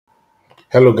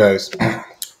Hello guys,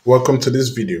 welcome to this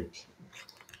video.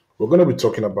 We're going to be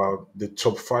talking about the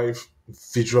top 5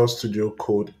 Visual Studio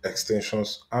Code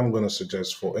extensions I'm going to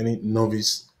suggest for any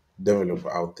novice developer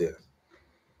out there.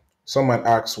 Some might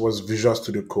ask, what's Visual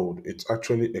Studio Code? It's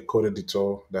actually a code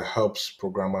editor that helps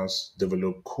programmers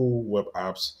develop cool web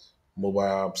apps, mobile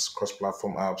apps,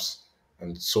 cross-platform apps,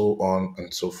 and so on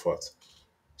and so forth.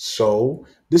 So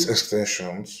these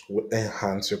extensions will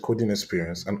enhance your coding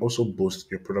experience and also boost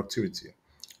your productivity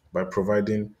by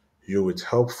providing you with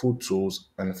helpful tools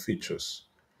and features.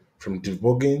 From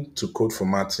debugging to code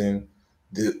formatting,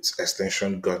 this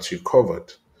extension got you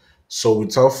covered. So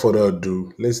without further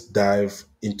ado, let's dive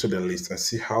into the list and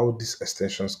see how these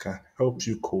extensions can help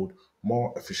you code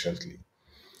more efficiently.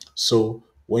 So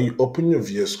when you open your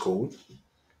VS Code,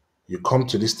 you come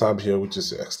to this tab here, which is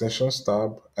the extensions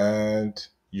tab, and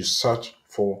you search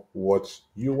for what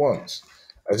you want.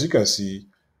 As you can see,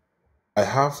 I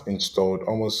have installed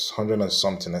almost 100 and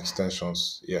something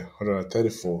extensions, yeah,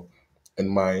 134 in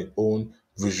my own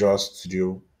Visual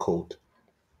Studio Code.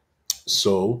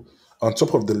 So on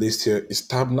top of the list here is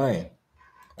tab 9.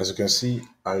 As you can see,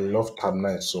 I love tab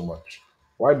 9 so much.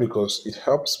 Why? Because it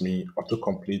helps me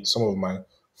autocomplete some of my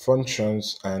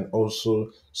functions and also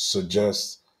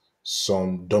suggests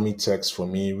some dummy text for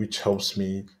me, which helps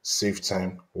me save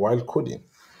time while coding.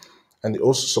 And it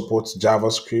also supports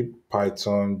JavaScript,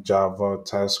 Python, Java,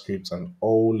 TypeScript, and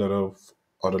all lot of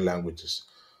other languages.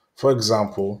 For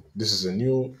example, this is a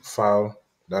new file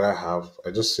that I have.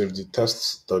 I just saved the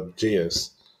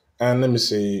tests.js. And let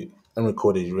me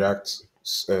code a React,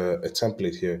 a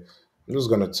template here. I'm just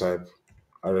going to type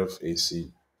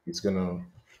RFAC. It's going to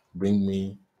bring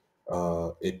me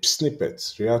a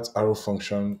snippet, React arrow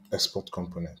function export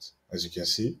component. As you can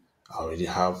see, I already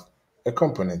have a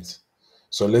component.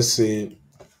 So let's say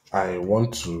I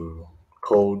want to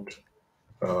code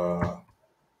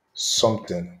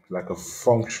something like a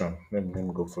function. Let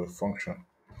me go for a function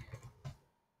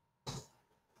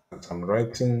that I'm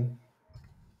writing.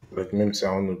 Like maybe say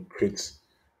I want to create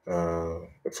a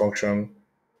function,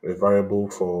 a variable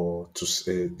for a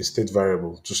state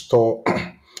variable to store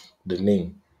the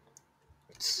name.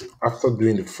 After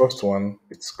doing the first one,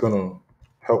 it's gonna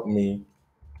help me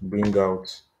bring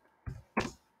out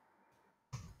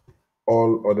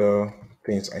all other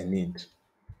things I need.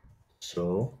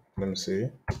 So let me say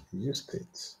use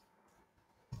state,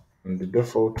 and the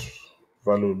default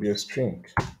value will be a string.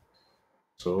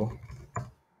 So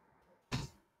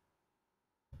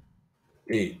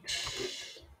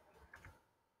age,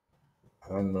 I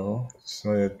don't know, it's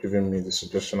not yet giving me the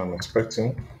suggestion I'm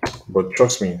expecting, but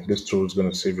trust me, this tool is going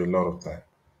to save you a lot of time.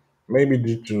 Maybe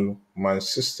due to my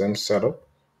system setup,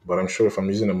 but I'm sure if I'm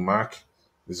using a Mac,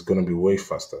 it's going to be way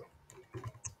faster.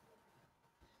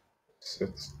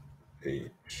 Set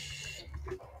age.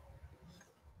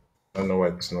 I don't know why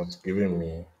it's not giving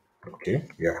me. Okay,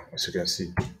 yeah, as you can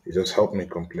see, it just helped me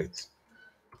complete.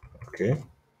 Okay,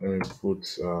 let me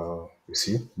put, you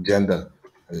see, gender.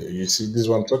 You see, this is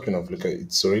what I'm talking of. Look,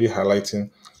 it's already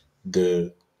highlighting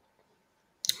the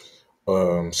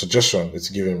suggestion it's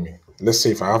giving me. Let's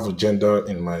say if I have a gender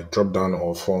in my drop down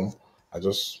or form, I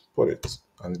just put it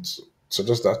and it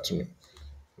suggests that to me.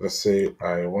 Let's say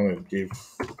I want to give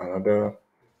another,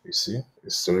 you see,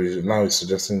 it's already, now it's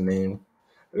suggesting name.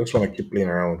 I just want to keep playing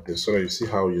around with this so that you see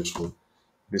how useful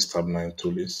this tab 9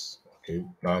 tool is. Okay,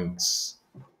 now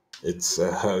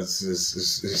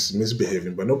it's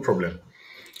misbehaving, but no problem.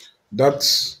 That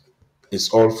is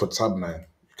all for tab 9.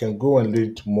 You can go and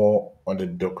read more on the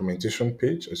documentation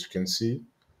page. As you can see,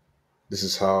 this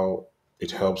is how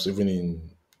it helps even in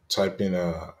typing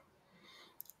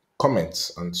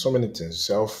comments and so many things.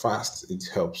 See how fast it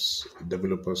helps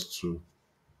developers to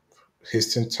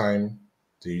hasten time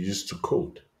they use to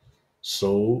code.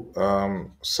 So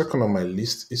second on my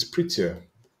list is Prettier.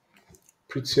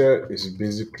 Prettier is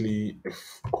basically a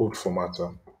code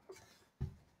formatter.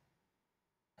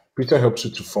 Prettier helps you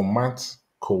to format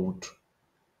code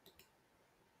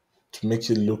to make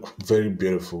it look very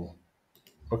beautiful.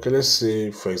 Okay, let's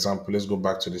say, for example, let's go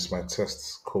back to this, my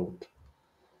test code.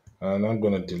 And I'm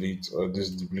going to delete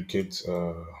this duplicate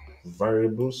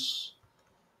variables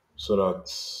so that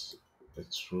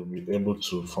it will be able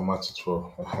to format it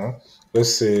well.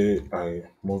 Let's say I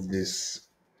move this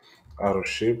out of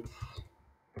shape.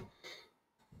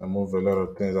 I move a lot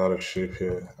of things out of shape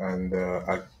here, and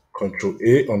I Control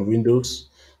A on Windows,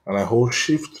 and I hold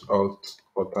Shift Alt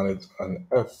Alternate and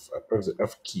F. I press the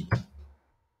F key.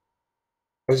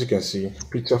 As you can see,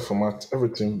 picture format,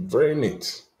 everything very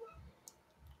neat,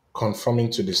 conforming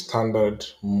to the standard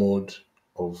mode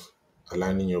of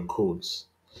aligning your codes.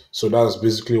 So that's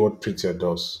basically what Prettier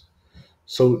does.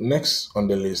 So next on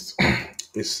the list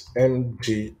is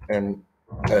MGML.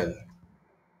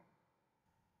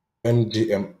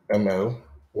 MGML.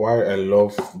 Why I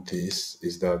love this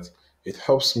is that it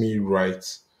helps me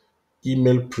write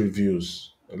email previews.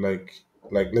 Like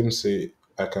let me say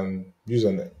I can use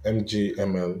an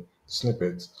MGML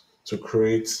snippet to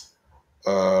create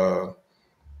uh,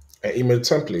 an email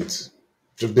template.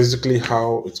 Just basically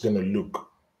how it's going to look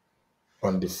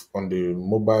on the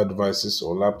mobile devices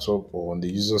or laptop or on the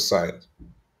user side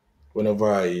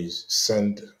whenever I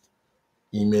send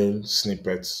email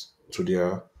snippets to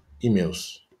their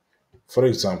emails. For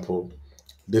example,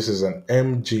 this is an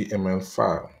MGML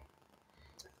file.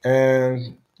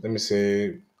 And let me say,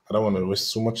 I don't want to waste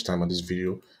so much time on this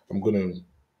video. I'm going to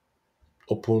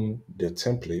open their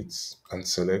templates and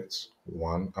select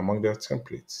one among their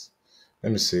templates.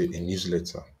 Let me say a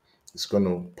newsletter. It's going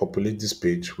to populate this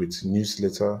page with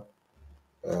newsletter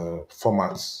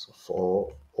formats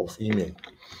for of email.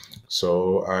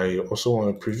 So I also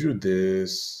want to preview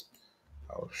this.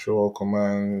 I'll show all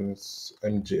commands,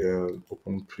 mgl,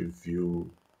 open preview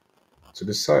to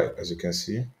the side. As you can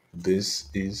see, this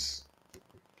is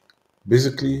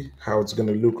basically how it's going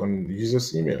to look on the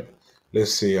user's email.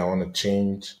 Let's say I want to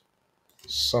change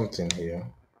something here.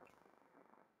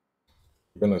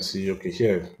 You're going to see, okay,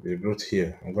 here, they wrote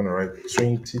here, I'm going to write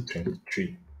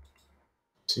 2023.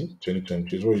 See,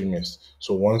 2023 is what you missed.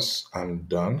 So once I'm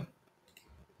done,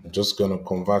 I'm just going to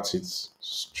convert it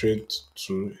straight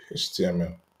to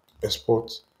HTML.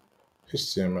 Export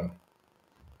HTML.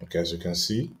 Okay, as you can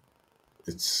see,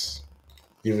 it's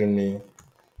giving me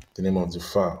the name of the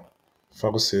file.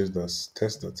 File saves as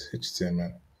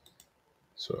test.html.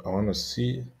 So I want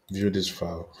to view this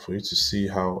file for you to see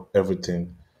how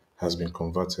everything has been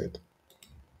converted.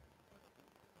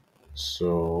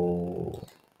 So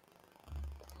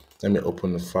let me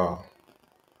open the file.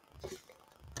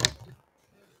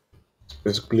 It's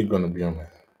basically going to be on my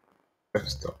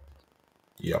desktop.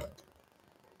 Yep.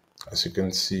 As you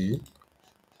can see,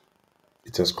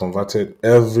 it has converted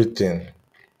everything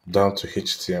down to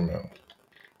HTML.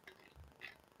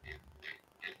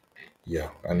 Yeah,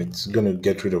 and it's going to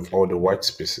get rid of all the white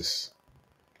spaces.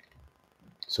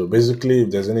 So basically, if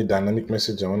there's any dynamic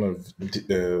message I want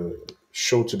to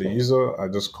show to the user, I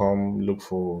just come look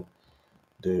for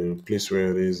the place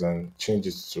where it is and change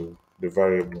it to the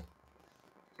variable.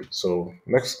 So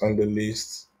next on the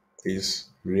list is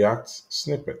React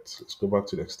snippet. Let's go back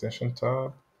to the extension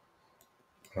tab.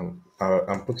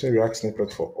 I'm putting React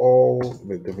snippet for all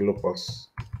the developers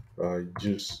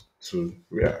use to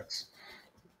React.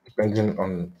 Depending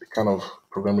on the kind of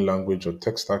programming language or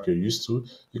tech stack you're used to,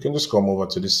 you can just come over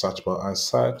to this search bar and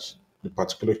search the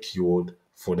particular keyword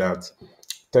for that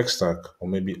tech stack, or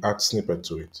maybe add snippet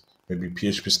to it. Maybe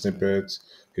PHP snippet,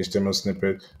 HTML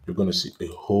snippet. You're going to see a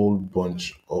whole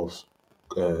bunch of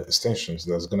extensions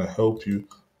that's going to help you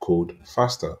code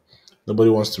faster.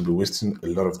 Nobody wants to be wasting a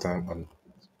lot of time on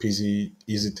easy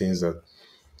things that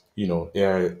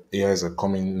AIs are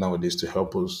coming nowadays to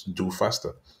help us do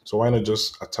faster. So why not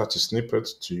just attach a snippet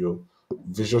to your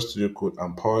Visual Studio Code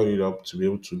and power it up to be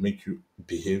able to make you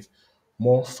behave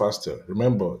more faster?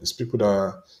 Remember, it's people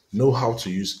that know how to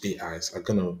use AIs are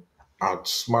gonna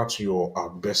outsmart you or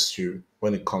outbest you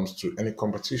when it comes to any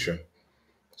competition.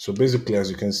 So basically, as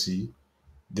you can see,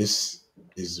 this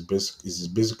is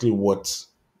basically what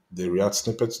the React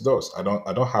snippets does. I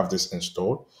don't have this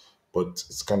installed, but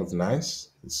it's kind of nice.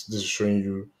 This is showing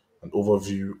you an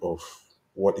overview of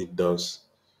what it does.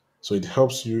 So it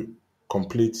helps you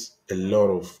complete a lot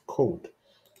of code.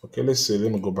 Okay,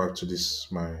 let me go back to this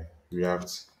my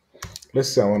React. Let's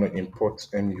say I want to import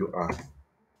MUI,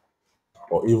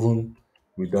 or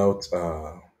without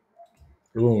uh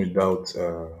even without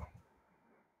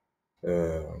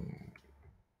um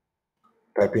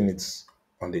typing it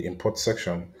on the import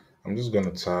section. I'm just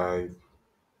gonna type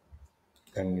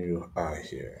MUI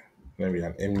here. Maybe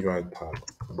an MUI tag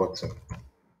button.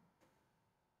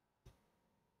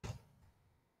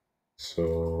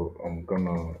 So I'm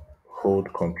gonna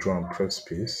hold Control and press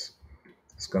space.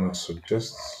 It's gonna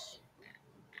suggest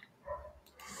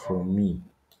for me,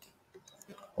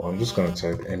 or I'm just gonna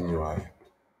type MUI.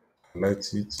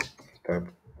 Highlight it, type.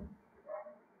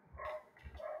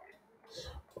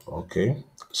 Okay.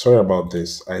 Sorry about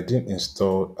this. I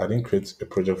didn't create a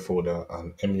project folder,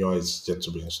 and MUI is yet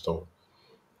to be installed.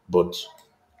 But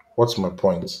what's my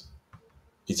point?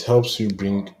 It helps you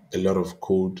bring a lot of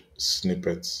code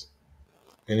snippets.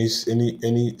 Any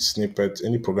snippet,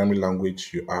 any programming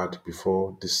language you add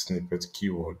before this snippet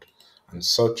keyword and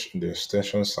search in the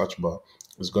extension search bar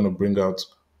is going to bring out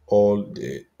all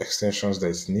the extensions that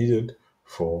is needed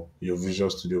for your Visual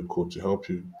Studio Code to help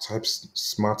you type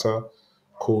smarter,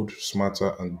 code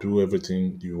smarter, and do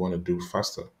everything you want to do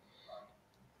faster.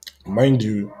 Mind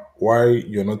you, why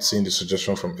you're not seeing the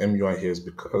suggestion from MUI here is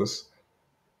because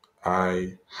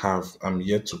I'm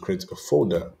yet to create a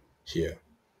folder here,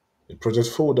 a project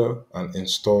folder, and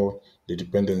install the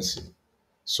dependency.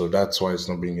 So that's why it's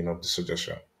not bringing up the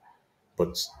suggestion.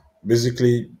 But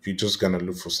basically, you're just gonna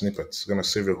look for snippets. It's gonna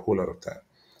save you a whole lot of time.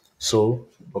 So,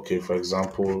 okay, for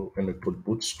example, let me put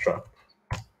Bootstrap.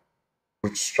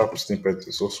 Bootstrap snippet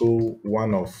is also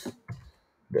one of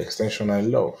the extension I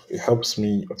love. It helps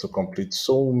me to complete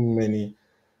so many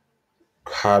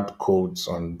hard codes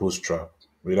on Bootstrap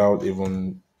without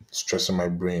even stressing my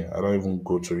brain. I don't even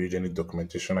go to read any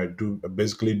documentation. I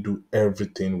basically do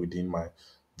everything within my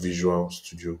Visual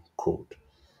Studio Code.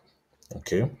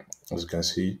 Okay, as you can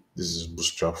see, this is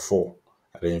Bootstrap 4.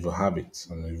 I don't even have it.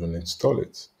 I don't even install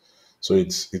it. So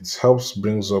it helps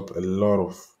brings up a lot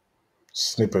of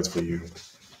snippets for you.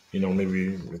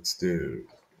 Maybe it's the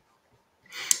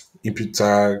input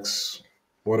tags,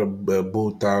 what a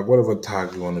bold tag, whatever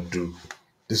tag you want to do.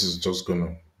 This is just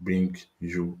gonna bring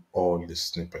you all the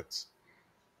snippets.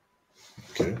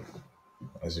 Okay,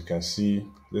 as you can see,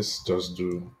 let's just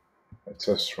do a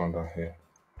test run down here.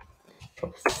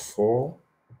 Drop 4.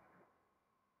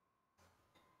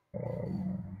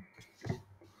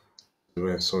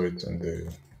 Where I saw it in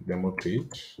the demo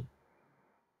page.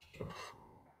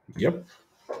 Yep,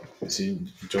 see,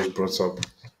 it just brought up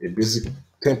a basic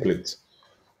template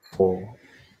for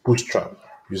Bootstrap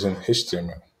using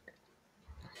HTML.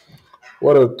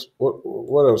 What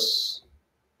else?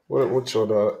 Which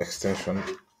other extension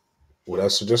would I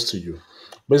suggest to you?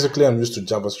 Basically, I'm used to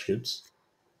JavaScript.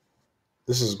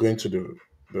 This is going to the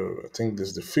I think this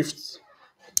is the fifth.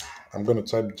 I'm going to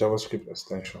type JavaScript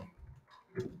extension.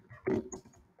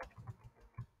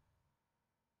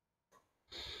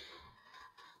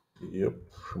 Yep,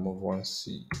 remove one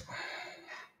C.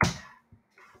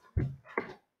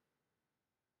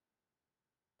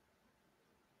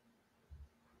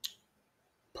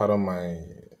 Pardon my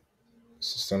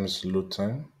system's load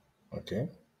time. Okay,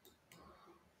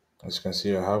 as you can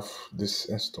see, I have this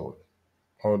installed.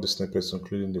 All the snippets,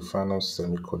 including the final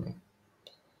semicolon.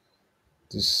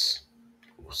 This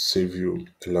will save you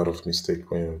a lot of mistake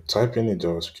when you type in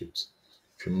JavaScript.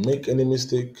 If you make any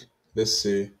mistake, let's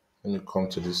say, let me come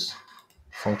to this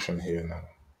function here now.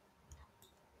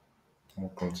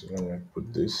 Let me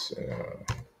put this.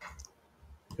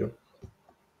 Yep.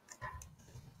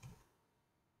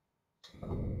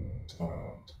 So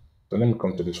let me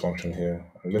come to this function here.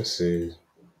 And let's say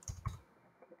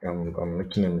I'm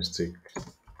making a mistake.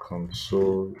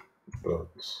 Console dot.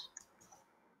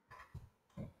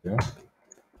 Yeah.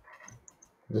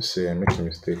 Let's say I make a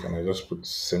mistake and I just put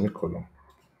semicolon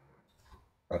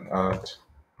and add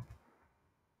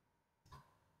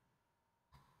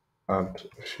a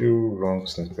few wrong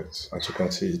snippets. As you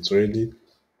can see, it's already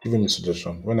giving me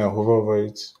suggestion. When I hover over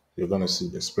it, you're gonna see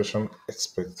the expression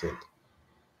expected.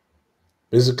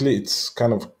 Basically, it's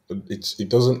kind of it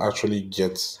doesn't actually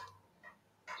get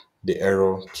the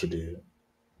error to the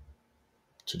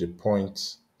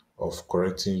point of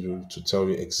correcting you to tell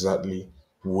you exactly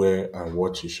where and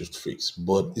what you should fix,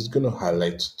 but it's going to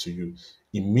highlight to you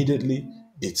immediately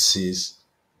it sees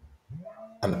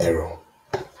an error.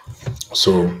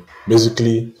 So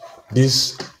basically,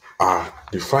 these are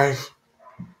the 5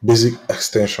 basic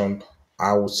extensions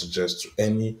I would suggest to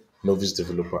any novice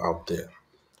developer out there.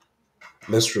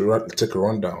 Let's take a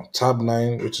rundown. Tab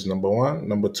 9, which is number 1.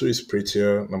 Number 2 is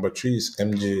Prettier. Number 3 is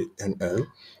MJML.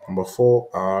 Number 4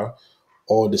 are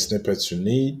all the snippets you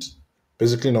need.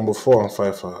 Basically, number 4 and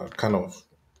 5 are kind of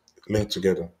linked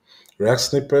together. React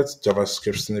snippets,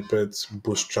 JavaScript snippets,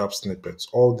 Bootstrap snippets.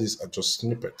 All these are just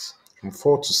snippets from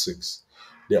 4 to 6.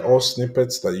 They're all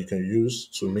snippets that you can use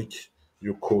to make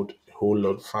your code a whole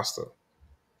lot faster.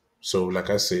 So, like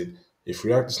I said, if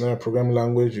React is not a programming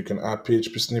language, you can add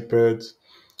PHP snippets,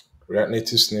 React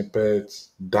Native snippets,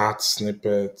 Dart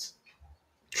snippets.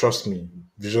 Trust me,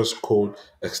 Visual Code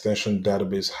Extension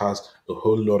Database has a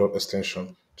whole lot of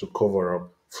extension to cover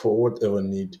up for whatever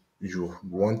need you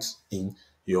want in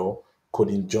your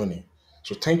coding journey.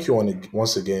 So thank you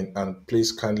once again, and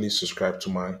please kindly subscribe to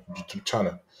my YouTube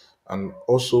channel, and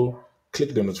also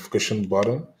click the notification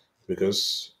button,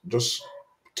 because just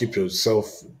keep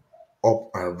yourself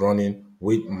up and running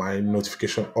with my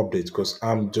notification update, because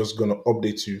I'm just gonna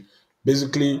update you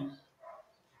basically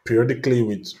periodically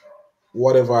with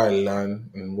whatever I learn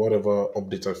and whatever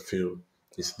update I feel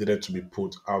is needed to be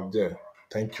put out there.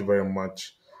 Thank you very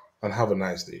much and have a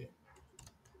nice day.